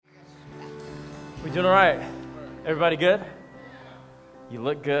We doing all right? Everybody good? You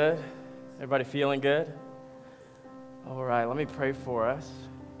look good. Everybody feeling good? All right, let me pray for us.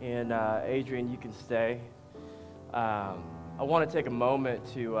 And Adrian, you can stay. I want to take a moment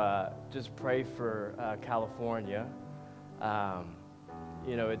to just pray for California.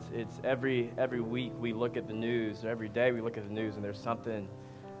 You know, it's every week we look at the news, or every day we look at the news, and there's something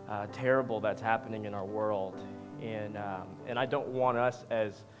terrible that's happening in our world. And I don't want us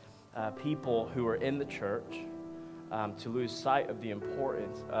as people who are in the church to lose sight of the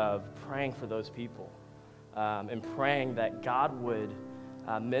importance of praying for those people and praying that God would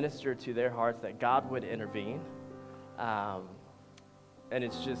minister to their hearts, that God would intervene. And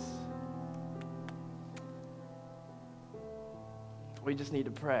it's just, we just need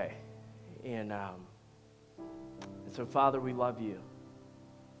to pray. And so, Father, we love you.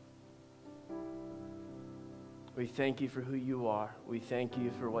 We thank you for who you are. We thank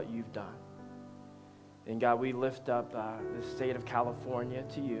you for what you've done. And God, we lift up the state of California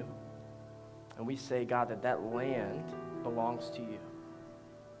to you. And we say, God, that land belongs to you.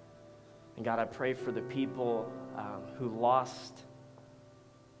 And God, I pray for the people who lost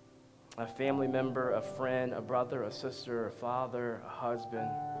a family member, a friend, a brother, a sister, a father, a husband,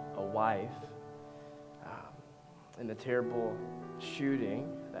 a wife, in the terrible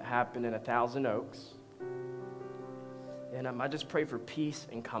shooting that happened in Thousand Oaks. And I just pray for peace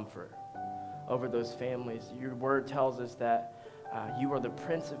and comfort over those families. Your word tells us that you are the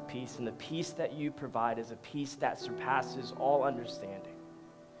Prince of Peace, and the peace that you provide is a peace that surpasses all understanding.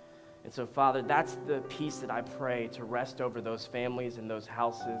 And so, Father, that's the peace that I pray to rest over those families and those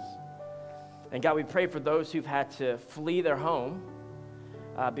houses. And God, we pray for those who've had to flee their home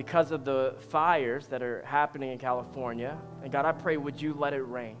because of the fires that are happening in California. And God, I pray, would you let it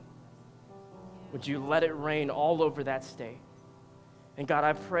rain? Would you let it rain all over that state? And God,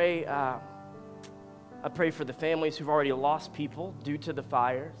 I pray for the families who've already lost people due to the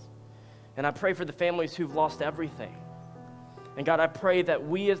fires. And I pray for the families who've lost everything. And God, I pray that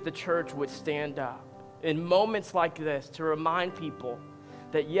we as the church would stand up in moments like this to remind people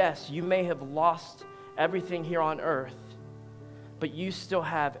that yes, you may have lost everything here on earth, but you still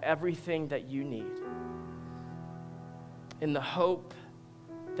have everything that you need. In the hope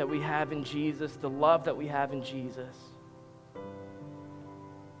that we have in Jesus, the love that we have in Jesus.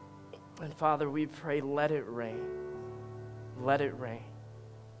 And Father, we pray, let it rain. Let it rain.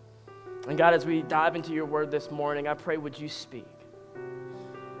 And God, as we dive into your word this morning, I pray, would you speak?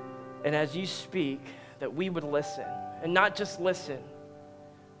 And as you speak, that we would listen. And not just listen,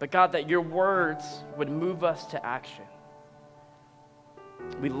 but God, that your words would move us to action.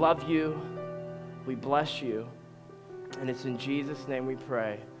 We love you. We bless you. And it's in Jesus' name we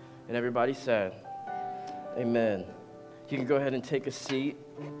pray. And everybody said, amen. You can go ahead and take a seat.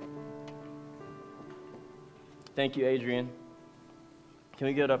 Thank you, Adrian. Can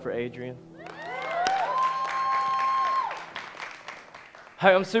we give it up for Adrian?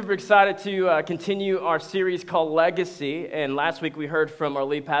 Hi, I'm super excited to continue our series called Legacy. And last week we heard from our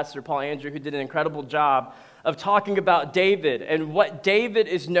lead pastor, Paul Andrew, who did an incredible job of talking about David. And what David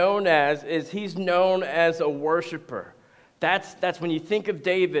is known as is he's known as a worshiper. That's when you think of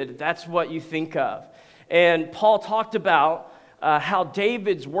David, that's what you think of. And Paul talked about how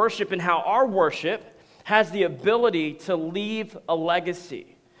David's worship and how our worship has the ability to leave a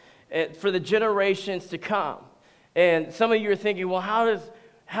legacy for the generations to come. And some of you are thinking, well,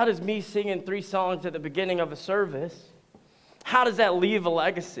 how does me singing 3 songs at the beginning of a service, how does that leave a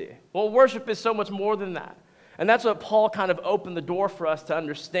legacy? Well, worship is so much more than that. And that's what Paul kind of opened the door for us to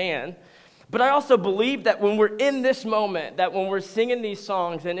understand. But I also believe that when we're in this moment, that when we're singing these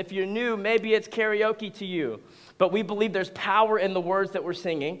songs, and if you're new, maybe it's karaoke to you, but we believe there's power in the words that we're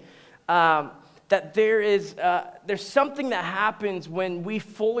singing, that there's something that happens when we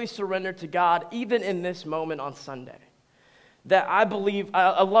fully surrender to God, even in this moment on Sunday. That I believe,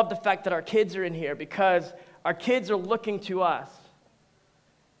 I love the fact that our kids are in here because our kids are looking to us,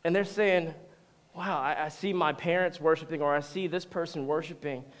 and they're saying, wow, I see my parents worshiping, or I see this person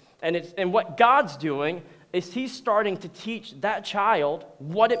worshiping. And what God's doing is he's starting to teach that child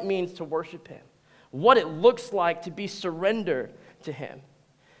what it means to worship him, what it looks like to be surrendered to him.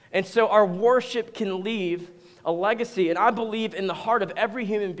 And so our worship can leave a legacy. And I believe in the heart of every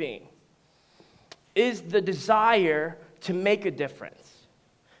human being is the desire to make a difference,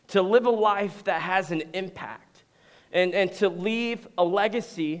 to live a life that has an impact, and to leave a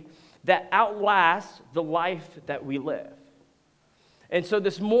legacy that outlasts the life that we live. And so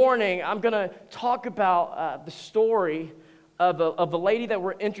this morning, I'm going to talk about the story of a lady that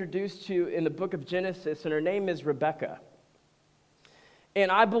we're introduced to in the book of Genesis, and her name is Rebekah. And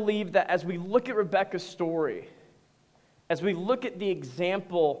I believe that as we look at Rebekah's story, as we look at the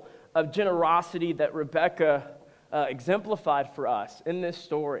example of generosity that Rebekah exemplified for us in this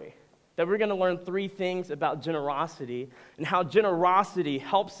story, that we're going to learn 3 things about generosity and how generosity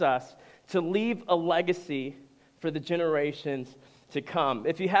helps us to leave a legacy for the generations to come.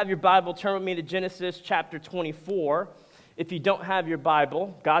 If you have your Bible, turn with me to Genesis chapter 24. If you don't have your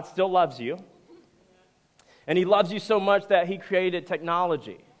Bible, God still loves you. And he loves you so much that he created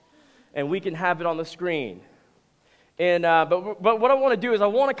technology. And we can have it on the screen. And but what I want to do is I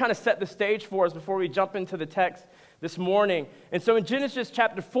want to kind of set the stage for us before we jump into the text this morning. And so in Genesis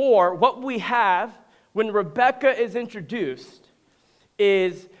chapter 4, what we have when Rebekah is introduced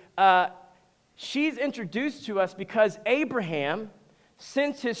is she's introduced to us because Abraham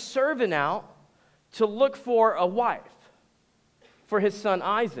sends his servant out to look for a wife for his son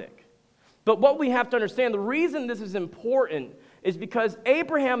Isaac. But what we have to understand, the reason this is important is because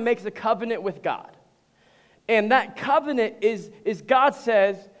Abraham makes a covenant with God. And that covenant is God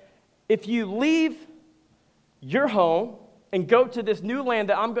says, if you leave your home and go to this new land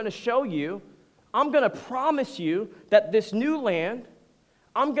that I'm going to show you, I'm going to promise you that this new land,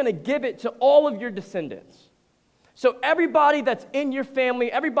 I'm going to give it to all of your descendants. So everybody that's in your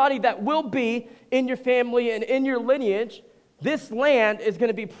family, everybody that will be in your family and in your lineage, this land is going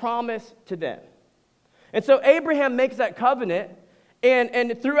to be promised to them. And so Abraham makes that covenant,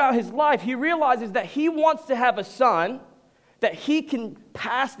 and throughout his life, he realizes that he wants to have a son that he can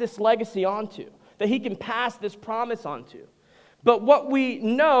pass this legacy on to, that he can pass this promise on to. But what we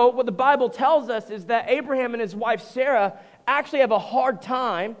know, what the Bible tells us, is that Abraham and his wife Sarah actually have a hard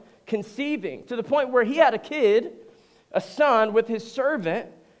time conceiving, to the point where he had a kid, a son, with his servant,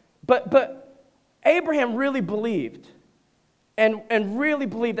 but Abraham really believed. And really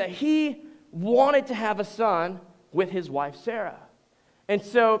believed that he wanted to have a son with his wife Sarah. And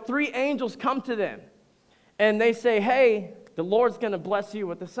so 3 angels come to them, and they say, hey, the Lord's going to bless you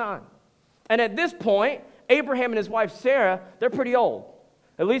with a son. And at this point, Abraham and his wife Sarah, they're pretty old,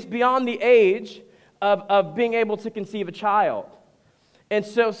 at least beyond the age of being able to conceive a child. And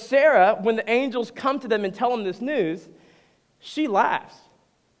so Sarah, when the angels come to them and tell them this news, she laughs.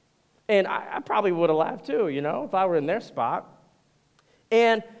 And I probably would have laughed too, if I were in their spot.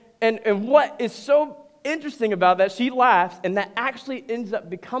 And what is so interesting about that, she laughs, and that actually ends up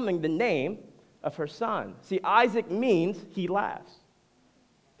becoming the name of her son. See, Isaac means he laughs.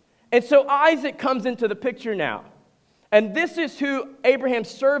 And so Isaac comes into the picture now. And this is who Abraham's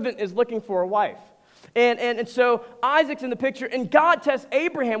servant is looking for a wife. And so Isaac's in the picture, and God tests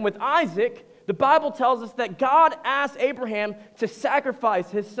Abraham with Isaac. The Bible tells us that God asked Abraham to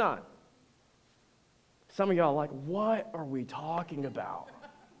sacrifice his son. Some of y'all are like, what are we talking about?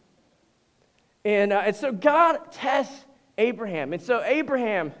 And so God tests Abraham. And so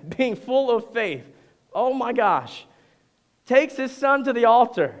Abraham, being full of faith, oh my gosh, takes his son to the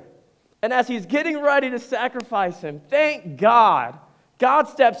altar. And as he's getting ready to sacrifice him, thank God, God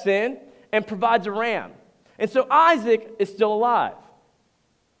steps in and provides a ram. And so Isaac is still alive.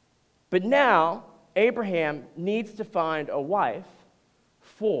 But now, Abraham needs to find a wife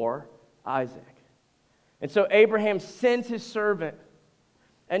for Isaac. And so Abraham sends his servant,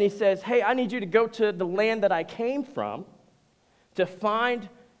 and he says, hey, I need you to go to the land that I came from to find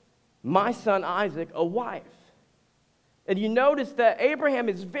my son Isaac a wife. And you notice that Abraham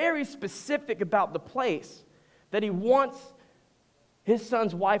is very specific about the place that he wants his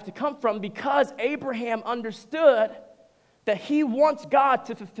son's wife to come from, because Abraham understood that he wants God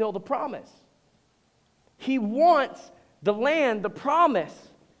to fulfill the promise. He wants the land, the promise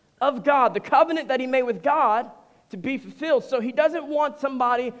of God, the covenant that he made with God, to be fulfilled. So he doesn't want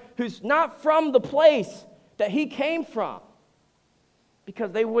somebody who's not from the place that he came from,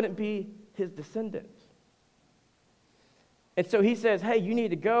 because they wouldn't be his descendants. And so he says, hey, you need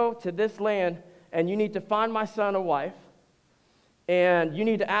to go to this land, and you need to find my son a wife, and you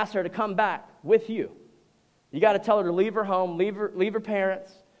need to ask her to come back with you. You got to tell her to leave her home, leave her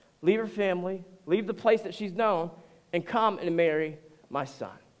parents, leave her family, leave the place that she's known, and come and marry my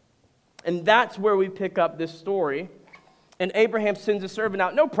son. And that's where we pick up this story. And Abraham sends a servant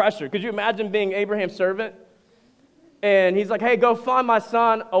out. No pressure. Could you imagine being Abraham's servant? And he's like, hey, go find my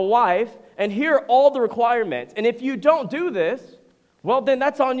son a wife, and here are all the requirements. And if you don't do this, well, then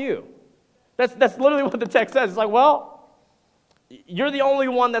that's on you. That's literally what the text says. It's like, well, you're the only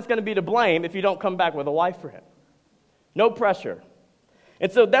one that's going to be to blame if you don't come back with a wife for him. No pressure.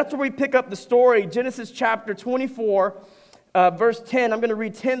 And so that's where we pick up the story. Genesis chapter 24, verse 10. I'm going to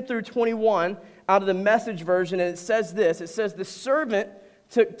read 10 through 21 out of the Message version, and it says this. It says, the servant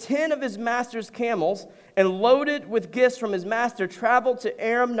took 10 of his master's camels, and loaded with gifts from his master, traveled to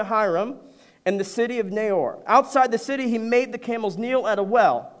Aram Naharaim and the city of Nahor. Outside the city, he made the camels kneel at a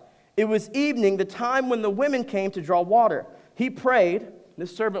well. It was evening, the time when the women came to draw water. He prayed.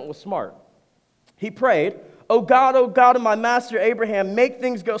 This servant was smart. He prayed, O God of my master Abraham, make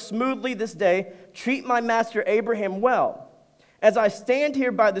things go smoothly this day. Treat my master Abraham well. As I stand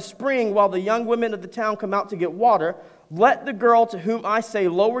here by the spring while the young women of the town come out to get water, let the girl to whom I say,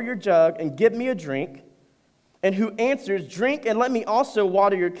 lower your jug and give me a drink, and who answers, drink and let me also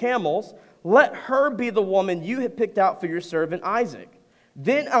water your camels, let her be the woman you have picked out for your servant Isaac.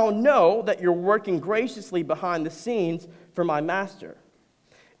 Then I'll know that you're working graciously behind the scenes for my master.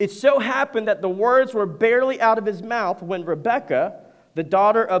 It so happened that the words were barely out of his mouth when Rebekah, the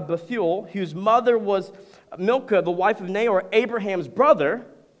daughter of Bethuel, whose mother was Milcah, the wife of Nahor, Abraham's brother,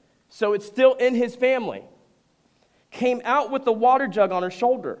 so it's still in his family, came out with the water jug on her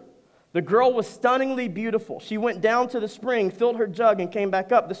shoulder. The girl was stunningly beautiful. She went down to the spring, filled her jug, and came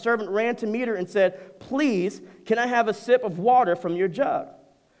back up. The servant ran to meet her and said, please, can I have a sip of water from your jug?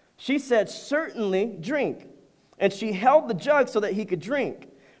 She said, certainly, drink. And she held the jug so that he could drink.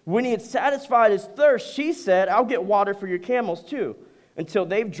 When he had satisfied his thirst, she said, I'll get water for your camels too, until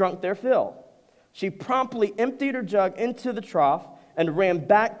they've drunk their fill. She promptly emptied her jug into the trough and ran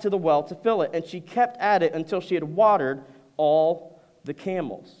back to the well to fill it. And she kept at it until she had watered all the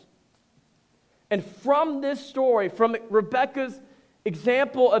camels. And from this story, from Rebekah's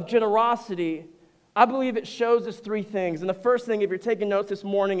example of generosity, I believe it shows us three things. And the first thing, if you're taking notes this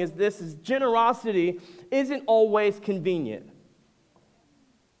morning, is this, is generosity isn't always convenient.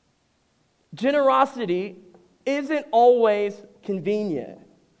 Generosity isn't always convenient.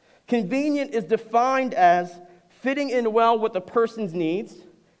 Convenient is defined as fitting in well with a person's needs,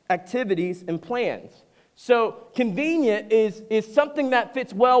 activities, and plans. So convenient is something that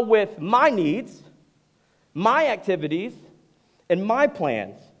fits well with my needs, my activities, and my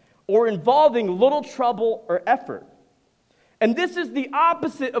plans, or involving little trouble or effort. And this is the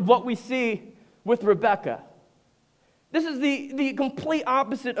opposite of what we see with Rebekah. This is the complete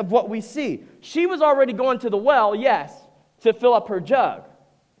opposite of what we see. She was already going to the well, yes, to fill up her jug.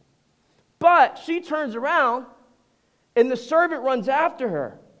 But she turns around, and the servant runs after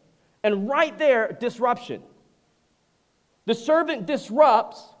her. And right there, disruption. The servant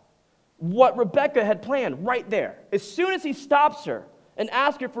disrupts what Rebekah had planned right there. As soon as he stops her and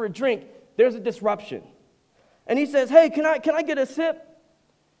asks her for a drink, there's a disruption. And he says, hey, can I get a sip?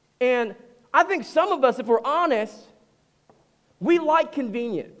 And I think some of us, if we're honest, we like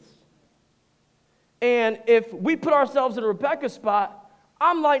convenience. And if we put ourselves in Rebekah's spot,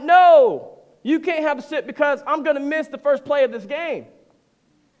 I'm like, no, you can't have a sip because I'm going to miss the first play of this game.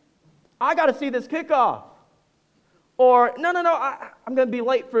 I got to see this kickoff. Or, no, I'm going to be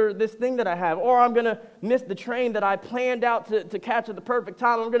late for this thing that I have. Or I'm going to miss the train that I planned out to catch at the perfect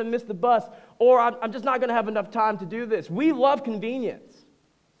time. I'm going to miss the bus. Or I'm just not going to have enough time to do this. We love convenience.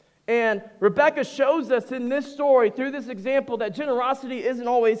 And Rebekah shows us in this story, through this example, that generosity isn't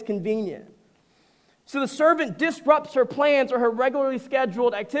always convenient. So the servant disrupts her plans or her regularly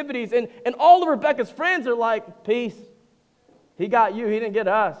scheduled activities. And all of Rebekah's friends are like, peace. He got you. He didn't get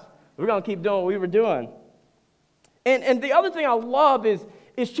us. We're going to keep doing what we were doing. And the other thing I love is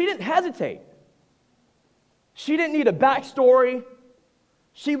she didn't hesitate. She didn't need a backstory.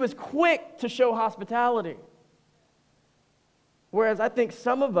 She was quick to show hospitality. Whereas I think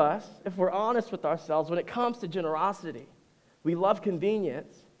some of us, if we're honest with ourselves, when it comes to generosity, we love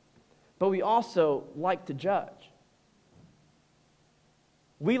convenience, but we also like to judge.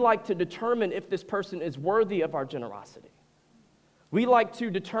 We like to determine if this person is worthy of our generosity. We like to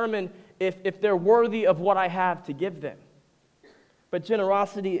determine if they're worthy of what I have to give them. But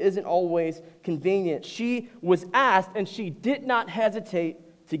generosity isn't always convenient. She was asked, and she did not hesitate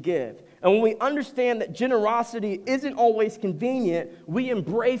to give. And when we understand that generosity isn't always convenient, we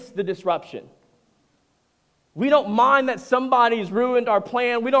embrace the disruption. We don't mind that somebody's ruined our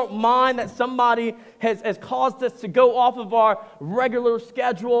plan. We don't mind that somebody has caused us to go off of our regular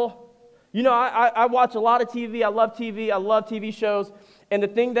schedule. You know, I watch a lot of TV. I love TV shows. And the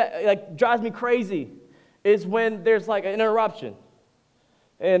thing that drives me crazy is when there's like an interruption.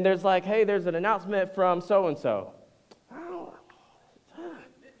 And there's like, hey, there's an announcement from so-and-so.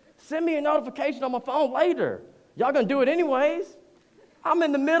 Send me a notification on my phone later. Y'all gonna do it anyways? I'm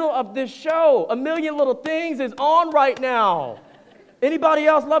in the middle of this show. A Million Little Things is on right now. Anybody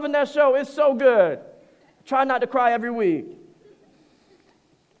else loving that show? It's so good. Try not to cry every week.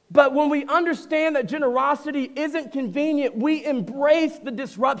 But when we understand that generosity isn't convenient, we embrace the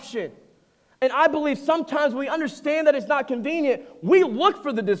disruption. And I believe sometimes we understand that it's not convenient. We look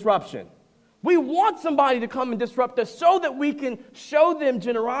for the disruption. We want somebody to come and disrupt us so that we can show them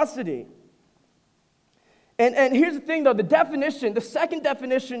generosity. And here's the thing, though. The second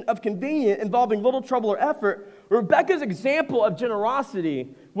definition of convenient involving little trouble or effort, Rebekah's example of generosity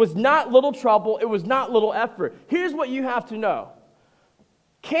was not little trouble. It was not little effort. Here's what you have to know.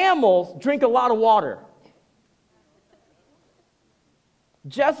 Camels drink a lot of water.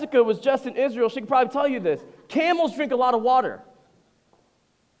 Jessica was just in Israel. She could probably tell you this. Camels drink a lot of water.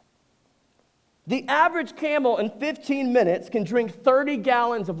 The average camel in 15 minutes can drink 30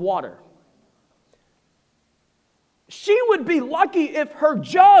 gallons of water. She would be lucky if her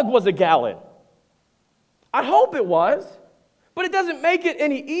jug was a gallon. I hope it was, but it doesn't make it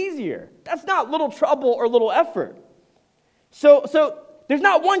any easier. That's not little trouble or little effort. So there's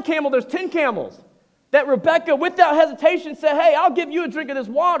not one camel, there's 10 camels that Rebekah, without hesitation, said, hey, I'll give you a drink of this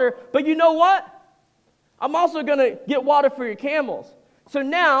water, but you know what? I'm also going to get water for your camels. So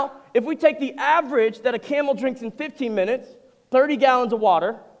now, if we take the average that a camel drinks in 15 minutes, 30 gallons of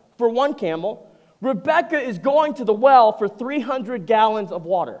water for one camel, Rebekah is going to the well for 300 gallons of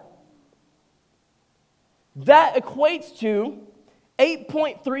water. That equates to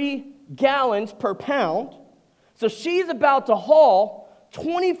 8.3 gallons per pound. So she's about to haul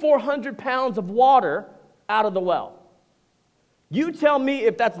 2,400 pounds of water out of the well. You tell me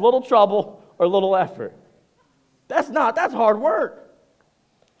if that's little trouble or little effort. That's hard work.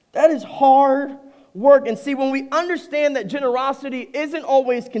 That is hard work. And see, when we understand that generosity isn't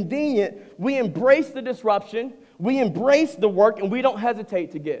always convenient, we embrace the disruption, we embrace the work, and we don't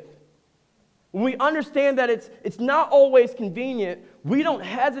hesitate to give. When we understand that it's not always convenient, we don't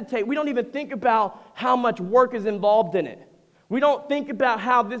hesitate. We don't even think about how much work is involved in it. We don't think about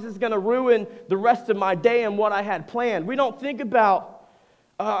how this is going to ruin the rest of my day and what I had planned. We don't think about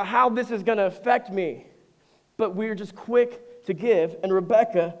how this is going to affect me. But we're just quick to give, and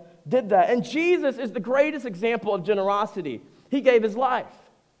Rebekah did that. And Jesus is the greatest example of generosity. He gave his life.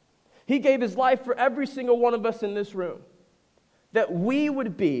 He gave his life for every single one of us in this room, that we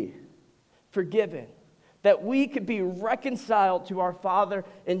would be forgiven, that we could be reconciled to our Father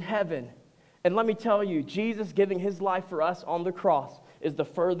in heaven. And let me tell you, Jesus giving his life for us on the cross is the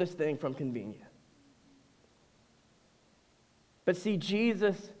furthest thing from convenient. But see,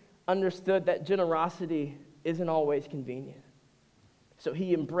 Jesus understood that generosity isn't always convenient. So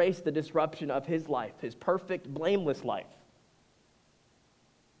he embraced the disruption of his life, his perfect, blameless life,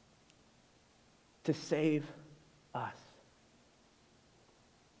 to save us.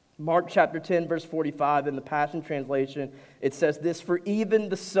 Mark chapter 10, verse 45, in the Passion Translation, it says this, "For even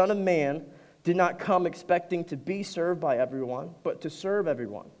the Son of Man did not come expecting to be served by everyone, but to serve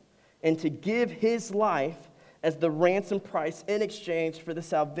everyone, and to give his life as the ransom price in exchange for the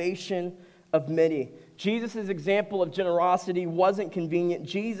salvation of many." Jesus' example of generosity wasn't convenient.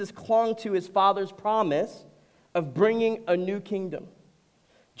 Jesus clung to his Father's promise of bringing a new kingdom.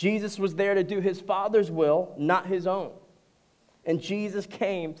 Jesus was there to do his Father's will, not his own. And Jesus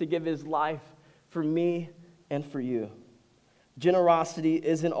came to give his life for me and for you. Generosity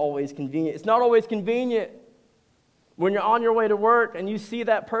isn't always convenient. It's not always convenient when you're on your way to work and you see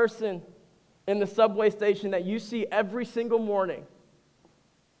that person in the subway station that you see every single morning.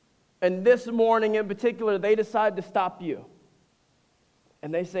 And this morning in particular, they decide to stop you.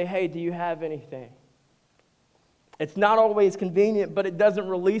 And they say, "Hey, do you have anything?" It's not always convenient, but it doesn't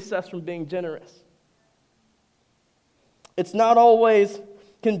release us from being generous. It's not always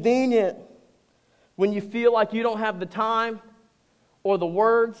convenient when you feel like you don't have the time or the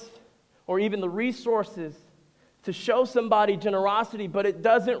words or even the resources to show somebody generosity, but it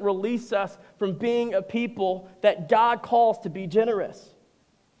doesn't release us from being a people that God calls to be generous.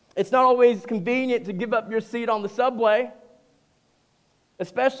 It's not always convenient to give up your seat on the subway,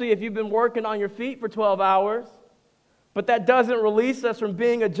 especially if you've been working on your feet for 12 hours, but that doesn't release us from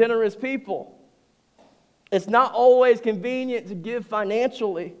being a generous people. It's not always convenient to give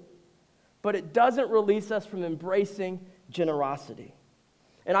financially, but it doesn't release us from embracing generosity.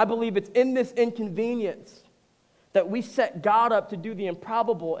 And I believe it's in this inconvenience that we set God up to do the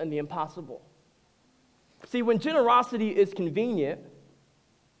improbable and the impossible. See, when generosity is convenient,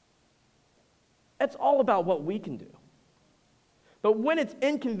 it's all about what we can do. But when it's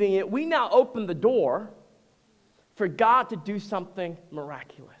inconvenient, we now open the door for God to do something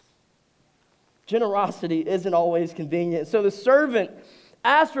miraculous. Generosity isn't always convenient. So the servant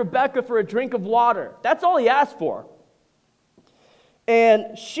asked Rebekah for a drink of water. That's all he asked for.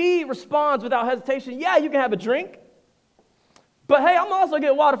 And she responds without hesitation, "Yeah, you can have a drink. But hey, I'm also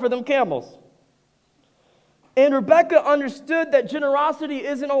getting water for them camels." And Rebekah understood that generosity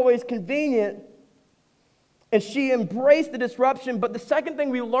isn't always convenient, and she embraced the disruption. But the second thing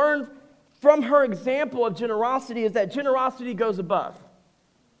we learned from her example of generosity is that generosity goes above.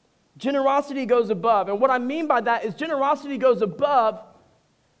 Generosity goes above. And what I mean by that is generosity goes above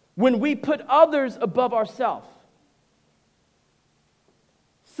when we put others above ourselves.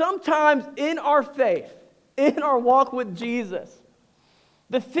 Sometimes in our faith, in our walk with Jesus,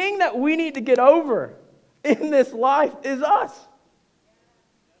 the thing that we need to get over in this life is us.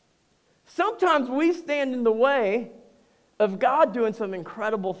 Sometimes we stand in the way of God doing some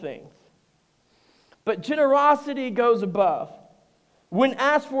incredible things. But generosity goes above. When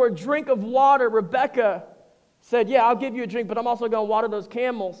asked for a drink of water, Rebekah said, yeah, I'll give you a drink, but I'm also going to water those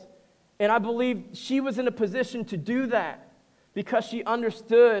camels. And I believe she was in a position to do that because she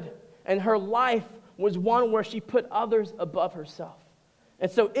understood, and her life was one where she put others above herself. And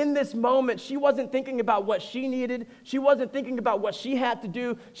so in this moment, she wasn't thinking about what she needed. She wasn't thinking about what she had to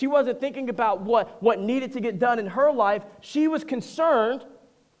do. She wasn't thinking about what needed to get done in her life. She was concerned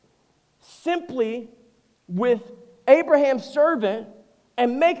simply with Abraham's servant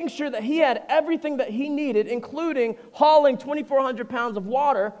and making sure that he had everything that he needed, including hauling 2,400 pounds of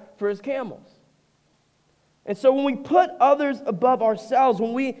water for his camels. And so when we put others above ourselves,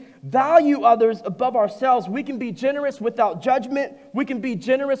 when we value others above ourselves, we can be generous without judgment, we can be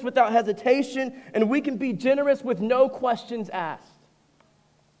generous without hesitation, and we can be generous with no questions asked.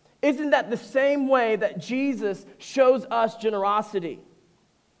 Isn't that the same way that Jesus shows us generosity?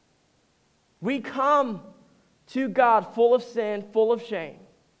 We come to God full of sin, full of shame.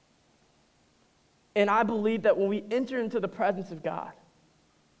 And I believe that when we enter into the presence of God,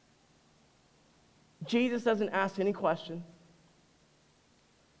 Jesus doesn't ask any questions,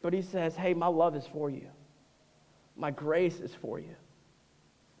 but he says, hey, my love is for you. My grace is for you.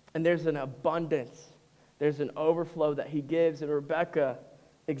 And there's an abundance. There's an overflow that he gives, and Rebekah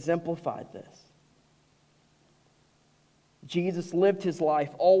exemplified this. Jesus lived his life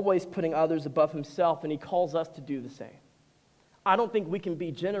always putting others above himself, and he calls us to do the same. I don't think we can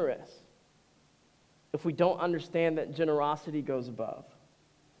be generous if we don't understand that generosity goes above.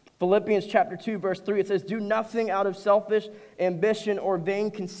 Philippians chapter 2, verse 3, it says, do nothing out of selfish ambition or vain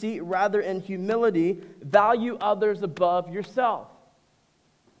conceit, rather in humility, value others above yourself.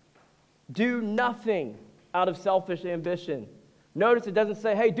 Do nothing out of selfish ambition. Notice it doesn't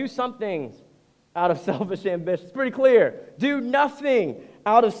say, hey, do some things out of selfish ambition. It's pretty clear. Do nothing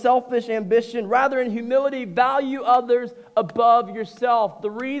out of selfish ambition. Rather, in humility, value others above yourself.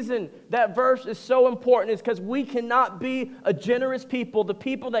 The reason that verse is so important is because we cannot be a generous people, the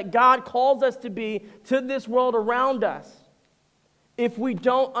people that God calls us to be to this world around us, if we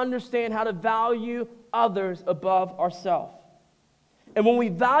don't understand how to value others above ourselves. And when we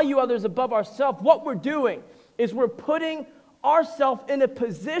value others above ourselves, what we're doing is we're putting ourselves in a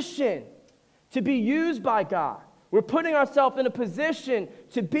position to be used by God. We're putting ourselves in a position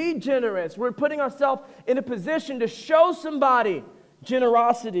to be generous. We're putting ourselves in a position to show somebody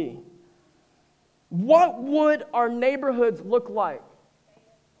generosity. What would our neighborhoods look like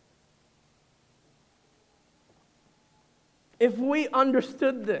if we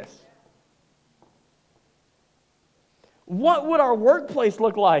understood this? What would our workplace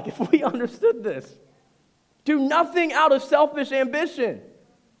look like if we understood this? Do nothing out of selfish ambition.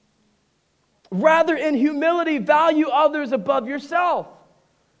 Rather, in humility, value others above yourself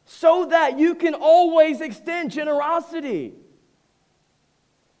so that you can always extend generosity.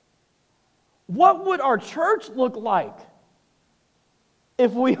 What would our church look like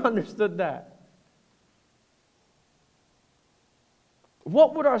if we understood that?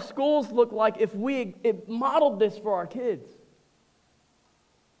 What would our schools look like if we modeled this for our kids?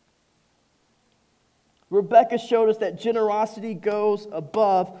 Rebekah showed us that generosity goes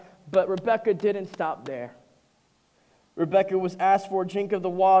above. But Rebekah didn't stop there. Rebekah was asked for a drink of the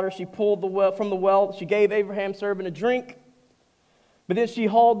water. She pulled the well from the well. She gave Abraham's servant a drink. But then she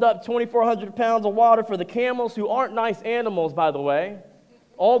hauled up 2,400 pounds of water for the camels, who aren't nice animals, by the way.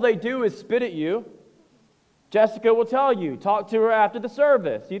 All they do is spit at you. Jessica will tell you. Talk to her after the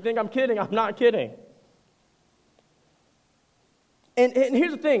service. You think I'm kidding? I'm not kidding. And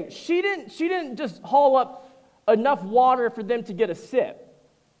here's the thing. She didn't just haul up enough water for them to get a sip.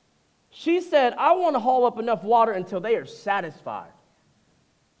 She said, I want to haul up enough water until they are satisfied.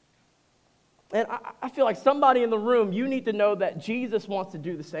 And I feel like somebody in the room, you need to know that Jesus wants to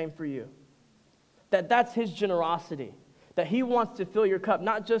do the same for you. That's his generosity. That he wants to fill your cup,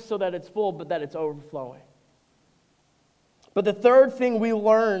 not just so that it's full, but that it's overflowing. But the third thing we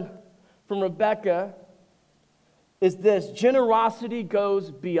learn from Rebekah is this: generosity goes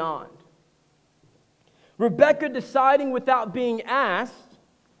beyond. Rebekah deciding without being asked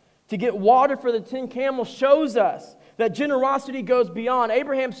to get water for the 10 camels shows us that generosity goes beyond.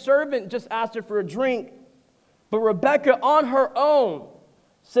 Abraham's servant just asked her for a drink, but Rebekah on her own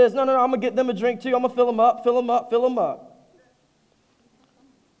says, no, I'm going to get them a drink too. I'm going to fill them up.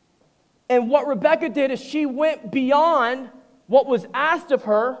 And what Rebekah did is she went beyond what was asked of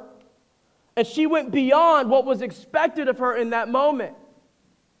her, and she went beyond what was expected of her in that moment.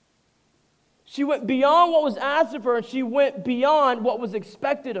 She went beyond what was asked of her, and she went beyond what was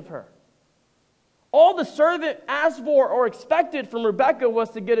expected of her. All the servant asked for or expected from Rebekah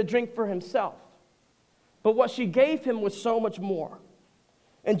was to get a drink for himself. But what she gave him was so much more.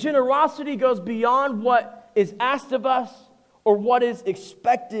 And generosity goes beyond what is asked of us or what is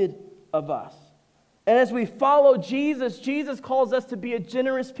expected of us. And as we follow Jesus, Jesus calls us to be a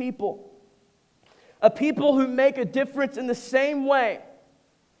generous people. A people who make a difference in the same way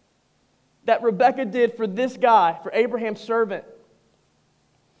that Rebekah did for this guy, for Abraham's servant.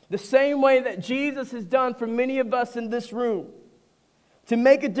 The same way that Jesus has done for many of us in this room. To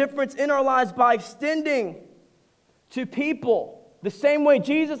make a difference in our lives by extending to people the same way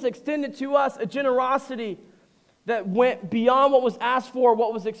Jesus extended to us a generosity that went beyond what was asked for,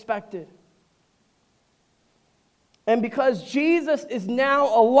 what was expected. And because Jesus is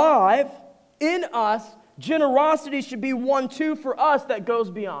now alive in us, generosity should be one too for us that goes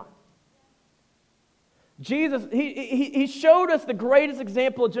beyond. Jesus, he showed us the greatest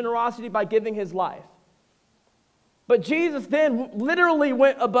example of generosity by giving his life. But Jesus then literally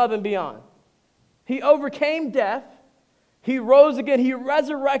went above and beyond. He overcame death. He rose again. He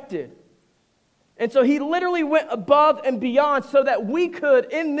resurrected. And so he literally went above and beyond so that we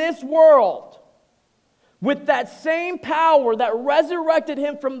could, in this world, with that same power that resurrected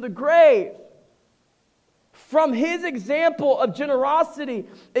him from the grave, from his example of generosity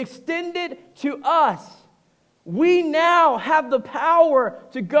extended to us, we now have the power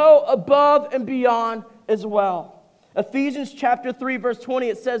to go above and beyond as well. Ephesians chapter 3, verse 20,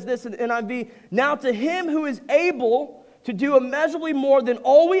 it says this in the NIV, now to him who is able to do immeasurably more than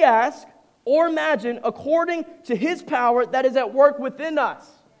all we ask or imagine, according to his power that is at work within us.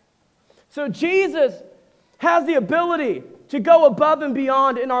 So Jesus has the ability to go above and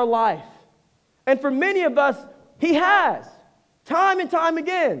beyond in our life. And for many of us, he has, time and time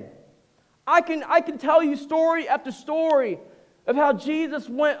again. I can tell you story after story of how Jesus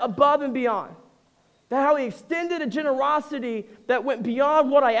went above and beyond. How he extended a generosity that went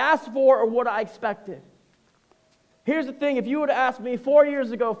beyond what I asked for or what I expected. Here's the thing, if you would have asked me 4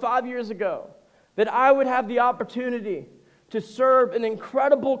 years ago, 5 years ago, that I would have the opportunity to serve an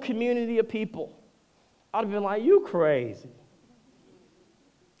incredible community of people, I'd have been like, you crazy.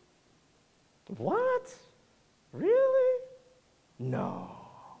 What? Really? No.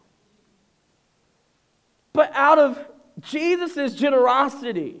 But out of Jesus'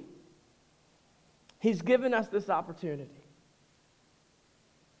 generosity, he's given us this opportunity.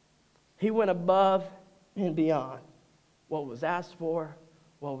 He went above and beyond what was asked for,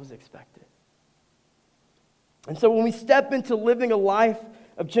 what was expected. And so when we step into living a life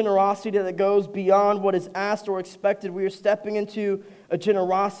of generosity that goes beyond what is asked or expected, we are stepping into a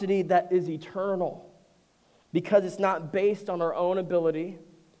generosity that is eternal, because it's not based on our own ability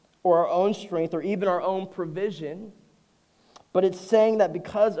or our own strength or even our own provision, but it's saying that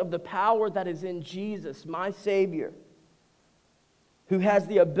because of the power that is in Jesus, my Savior, who has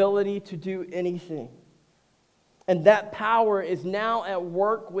the ability to do anything, and that power is now at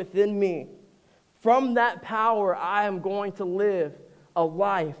work within me. From that power, I am going to live a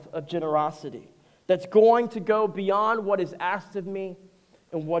life of generosity that's going to go beyond what is asked of me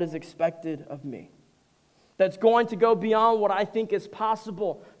and what is expected of me. That's going to go beyond what I think is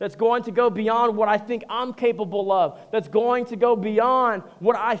possible. That's going to go beyond what I think I'm capable of. That's going to go beyond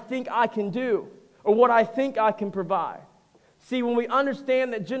what I think I can do or what I think I can provide. See, when we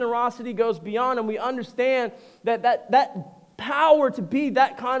understand that generosity goes beyond, and we understand that power to be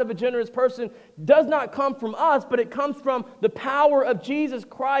that kind of a generous person does not come from us, but it comes from the power of Jesus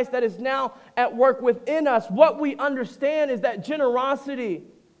Christ that is now at work within us. What we understand is that generosity,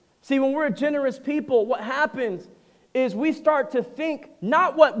 see, when we're a generous people, what happens is we start to think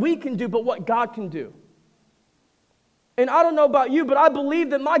not what we can do, but what God can do. And I don't know about you, but I believe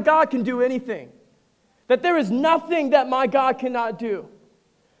that my God can do anything. That there is nothing that my God cannot do.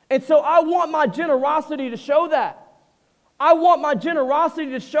 And so I want my generosity to show that. I want my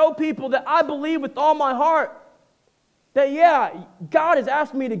generosity to show people that I believe with all my heart that, yeah, God has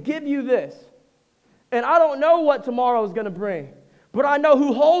asked me to give you this. And I don't know what tomorrow is going to bring, but I know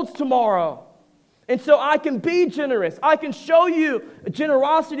who holds tomorrow. And so I can be generous. I can show you a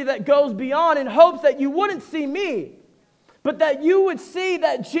generosity that goes beyond in hopes that you wouldn't see me, but that you would see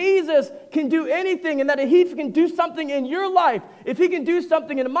that Jesus can do anything and that if he can do something in your life, if he can do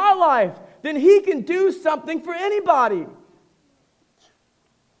something in my life, then he can do something for anybody.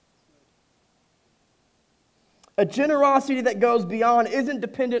 A generosity that goes beyond isn't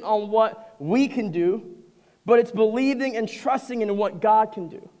dependent on what we can do, but it's believing and trusting in what God can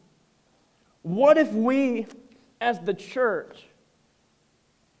do. What if we, as the church,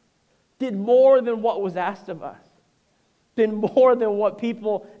 did more than what was asked of us? Did more than what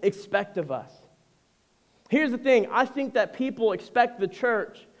people expect of us? Here's the thing. I think that people expect the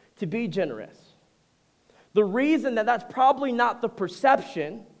church to be generous. The reason that that's probably not the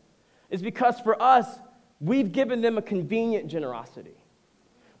perception is because for us, we've given them a convenient generosity.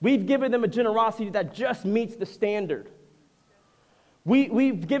 We've given them a generosity that just meets the standard.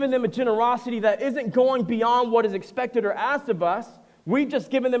 We've given them a generosity that isn't going beyond what is expected or asked of us. We've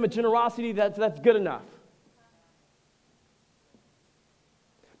just given them a generosity that's good enough.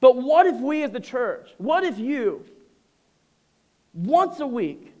 But what if we as the church, what if you, once a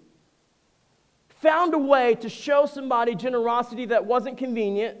week, found a way to show somebody generosity that wasn't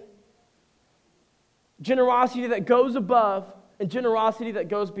convenient, generosity that goes above, and generosity that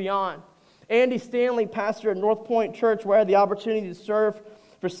goes beyond? Andy Stanley, pastor at North Point Church, where I had the opportunity to serve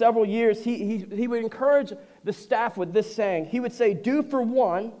for several years, he would encourage the staff with this saying. He would say, do for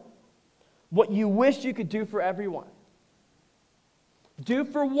one what you wish you could do for everyone. Do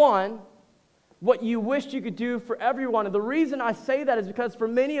for one what you wished you could do for everyone. And the reason I say that is because for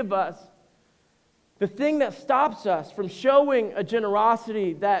many of us, the thing that stops us from showing a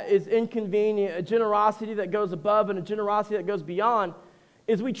generosity that is inconvenient, a generosity that goes above, and a generosity that goes beyond,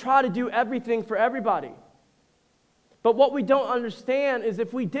 is we try to do everything for everybody. But what we don't understand is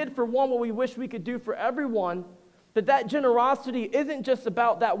if we did for one what we wish we could do for everyone, that generosity isn't just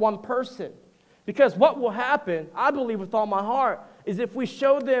about that one person. Because what will happen, I believe with all my heart, is if we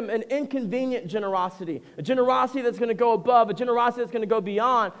show them an inconvenient generosity, a generosity that's going to go above, a generosity that's going to go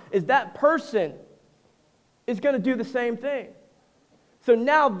beyond, is that person is going to do the same thing. So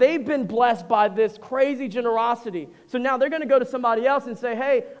now they've been blessed by this crazy generosity. So now they're going to go to somebody else and say,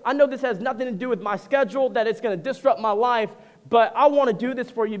 hey, I know this has nothing to do with my schedule, that it's going to disrupt my life, but I want to do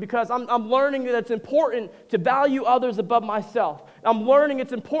this for you because I'm learning that it's important to value others above myself. I'm learning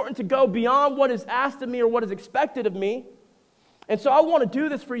it's important to go beyond what is asked of me or what is expected of me. And so I want to do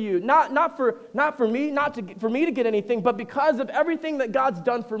this for you, not for me to get anything, but because of everything that God's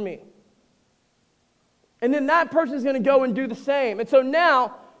done for me. And then that person is going to go and do the same. And so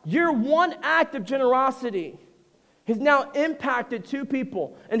now your one act of generosity has now impacted two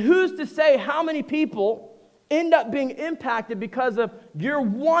people. And who's to say how many people end up being impacted because of your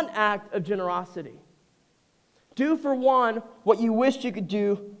one act of generosity? Do for one what you wished you could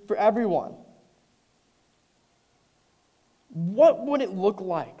do for everyone. What would it look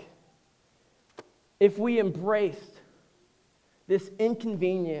like if we embraced this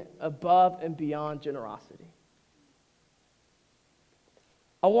inconvenient, above and beyond generosity?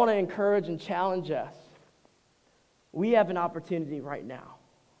 I want to encourage and challenge us. We have an opportunity right now.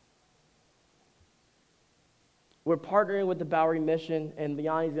 We're partnering with the Bowery Mission, and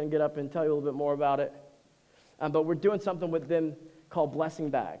Liani's going to get up and tell you a little bit more about it. But we're doing something with them called Blessing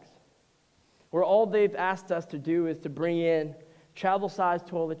Bags, where all they've asked us to do is to bring in travel-sized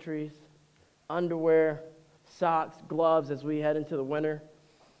toiletries, underwear, socks, gloves as we head into the winter.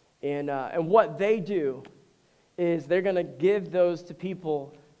 And what they do is they're going to give those to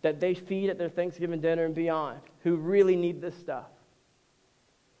people that they feed at their Thanksgiving dinner and beyond who really need this stuff.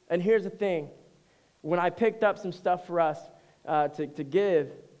 And here's the thing. When I picked up some stuff for us to give,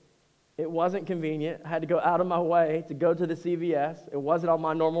 it wasn't convenient. I had to go out of my way to go to the CVS. It wasn't on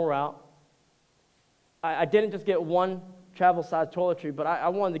my normal route. I didn't just get one travel-sized toiletry, but I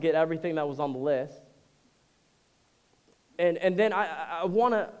wanted to get everything that was on the list. And then I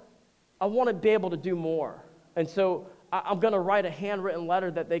want to be able to do more. And so I'm going to write a handwritten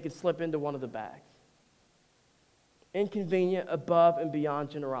letter that they could slip into one of the bags. Inconvenient, above and beyond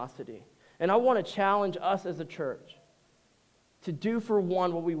generosity. And I want to challenge us as a church to do for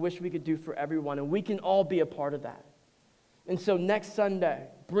one what we wish we could do for everyone, and we can all be a part of that. And so next Sunday,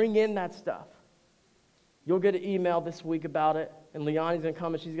 bring in that stuff. You'll get an email this week about it, and Liani's going to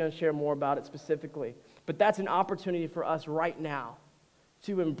come and she's going to share more about it specifically. But that's an opportunity for us right now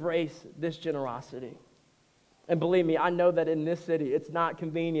to embrace this generosity. And believe me, I know that in this city, it's not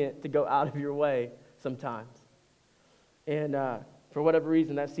convenient to go out of your way sometimes. And for whatever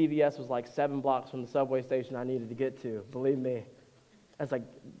reason, that CVS was like 7 blocks from the subway station I needed to get to. Believe me, I was like,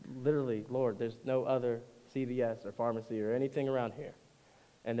 literally, Lord, there's no other CVS or pharmacy or anything around here.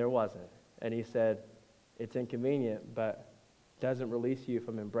 And there wasn't. And he said, it's inconvenient, but doesn't release you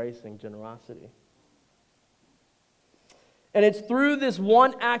from embracing generosity. And it's through this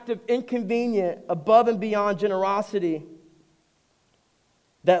one act of inconvenient, above and beyond generosity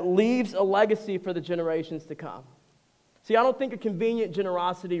that leaves a legacy for the generations to come. See, I don't think a convenient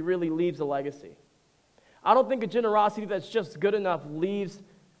generosity really leaves a legacy. I don't think a generosity that's just good enough leaves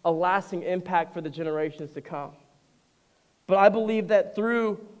a lasting impact for the generations to come. But I believe that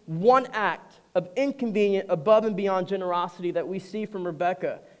through one act of inconvenient, above and beyond generosity that we see from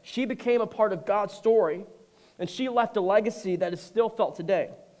Rebekah, she became a part of God's story, and she left a legacy that is still felt today.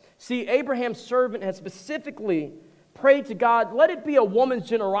 See, Abraham's servant has specifically prayed to God, let it be a woman's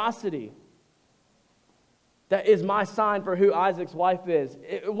generosity that is my sign for who Isaac's wife is.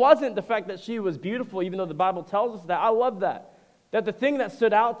 It wasn't the fact that she was beautiful, even though the Bible tells us that. I love that. That the thing that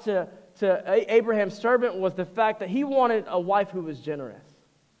stood out to Abraham's servant was the fact that he wanted a wife who was generous.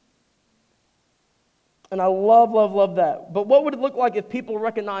 And I love that. But what would it look like if people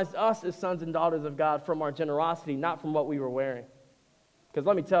recognized us as sons and daughters of God from our generosity, not from what we were wearing? Because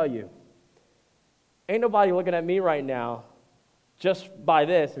let me tell you, ain't nobody looking at me right now just by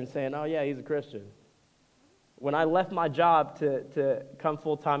this and saying, oh yeah, he's a Christian. When I left my job to come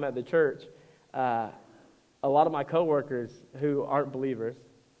full-time at the church, a lot of my coworkers who aren't believers,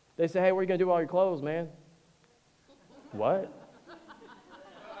 they say, hey, where are you going to do all your clothes, man? What?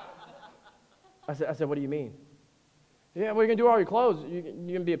 I said, what do you mean? Yeah, where are you going to do all your clothes? You're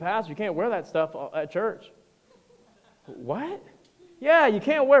going to be a pastor. You can't wear that stuff at church. What? Yeah, you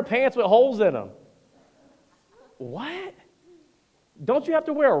can't wear pants with holes in them. What? Don't you have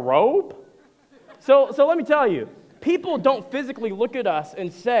to wear a robe? So let me tell you, people don't physically look at us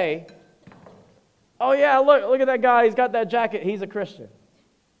and say, oh yeah, look at that guy, he's got that jacket, he's a Christian.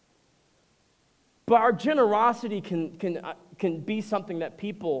 But our generosity can be something that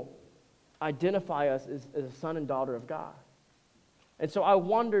people identify us as a son and daughter of God. And so I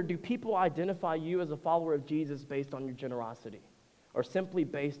wonder, do people identify you as a follower of Jesus based on your generosity or simply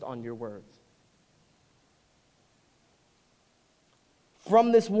based on your words?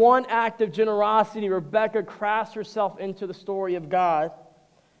 From this one act of generosity, Rebekah crafts herself into the story of God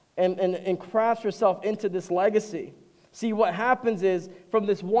and crafts herself into this legacy. See, what happens is, from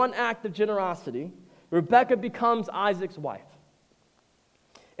this one act of generosity, Rebekah becomes Isaac's wife.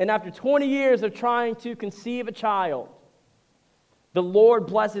 And after 20 years of trying to conceive a child, the Lord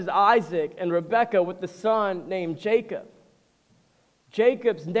blesses Isaac and Rebekah with the son named Jacob.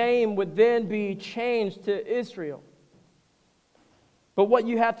 Jacob's name would then be changed to Israel. But what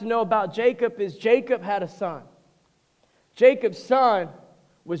you have to know about Jacob is Jacob had a son. Jacob's son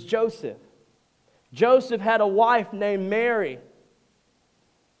was Joseph. Joseph had a wife named Mary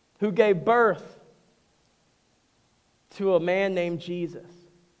who gave birth to a man named Jesus.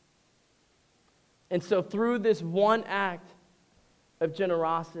 And so through this one act of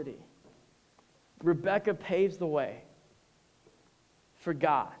generosity, Rebekah paves the way for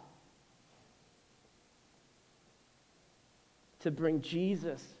God to bring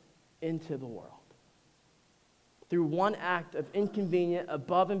Jesus into the world. Through one act of inconvenient,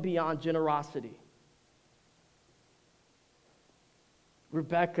 above and beyond generosity,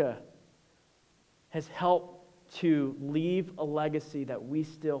 Rebekah has helped to leave a legacy that we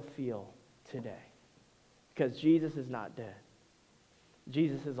still feel today. Because Jesus is not dead.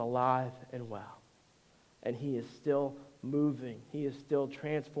 Jesus is alive and well. And he is still moving. He is still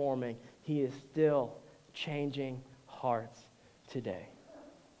transforming. He is still changing hearts today.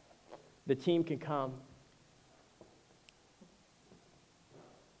 The team can come.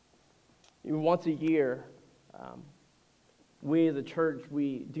 Once a year, we as a church,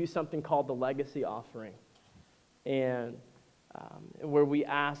 we do something called the legacy offering. And where we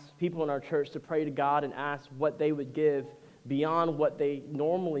ask people in our church to pray to God and ask what they would give beyond what they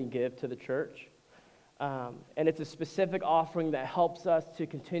normally give to the church. And it's a specific offering that helps us to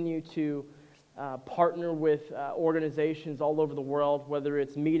continue to partner with organizations all over the world, whether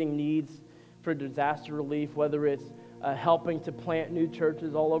it's meeting needs for disaster relief, whether it's helping to plant new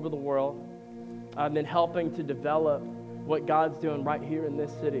churches all over the world, and then helping to develop what God's doing right here in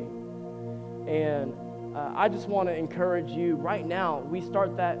this city. And I just want to encourage you right now. We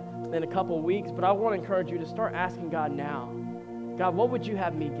start that in a couple of weeks, but I want to encourage you to start asking God now, God, what would you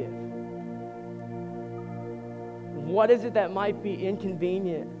have me give? What is it that might be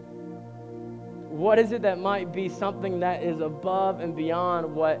inconvenient? What is it that might be something that is above and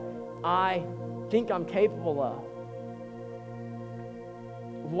beyond what I think I'm capable of?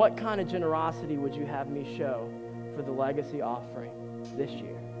 What kind of generosity would you have me show for the legacy offering? this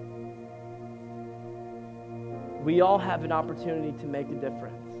year. We all have an opportunity to make a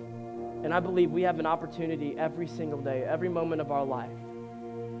difference. And I believe we have an opportunity every single day, every moment of our life,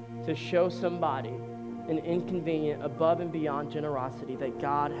 to show somebody an inconvenient, above and beyond generosity that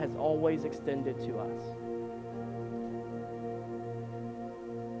God has always extended to us.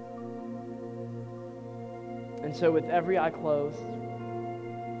 And so with every eye closed,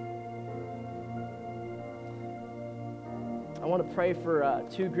 I want to pray for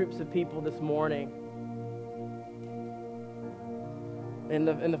two groups of people this morning. And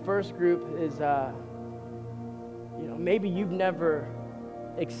the first group is, maybe you've never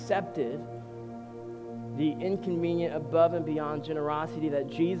accepted the inconvenient, above and beyond generosity that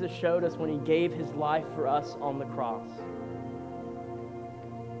Jesus showed us when he gave his life for us on the cross.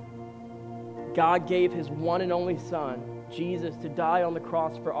 God gave his one and only Son, Jesus, to die on the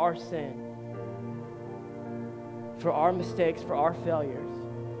cross for our sin, for our mistakes, for our failures,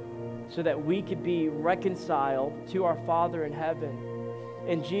 so that we could be reconciled to our Father in heaven.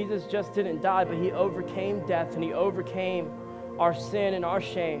 And Jesus just didn't die, but he overcame death, and he overcame our sin and our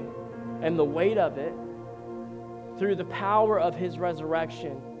shame and the weight of it through the power of his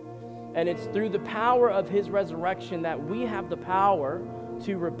resurrection. And it's through the power of his resurrection that we have the power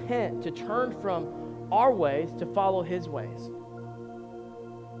to repent, to turn from our ways to follow his ways.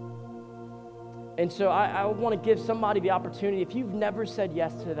 And so I want to give somebody the opportunity, if you've never said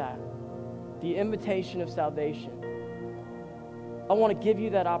yes to that, the invitation of salvation, I want to give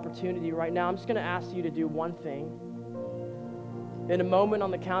you that opportunity right now. I'm just going to ask you to do one thing. In a moment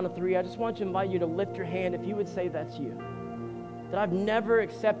on the count of 3, I just want to invite you to lift your hand if you would say that's you. That I've never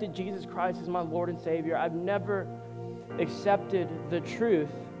accepted Jesus Christ as my Lord and Savior. I've never accepted the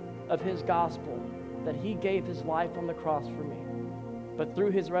truth of his gospel, that he gave his life on the cross for me. But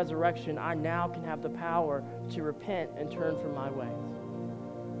through his resurrection, I now can have the power to repent and turn from my ways.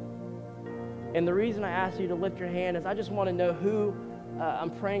 And the reason I ask you to lift your hand is I just want to know who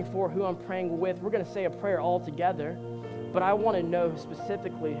I'm praying for, who I'm praying with. We're going to say a prayer all together, but I want to know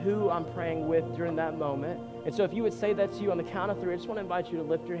specifically who I'm praying with during that moment. And so if you would say that's you on the count of 3, I just want to invite you to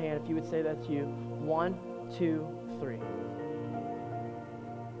lift your hand if you would say that's you. 1, 2, 3.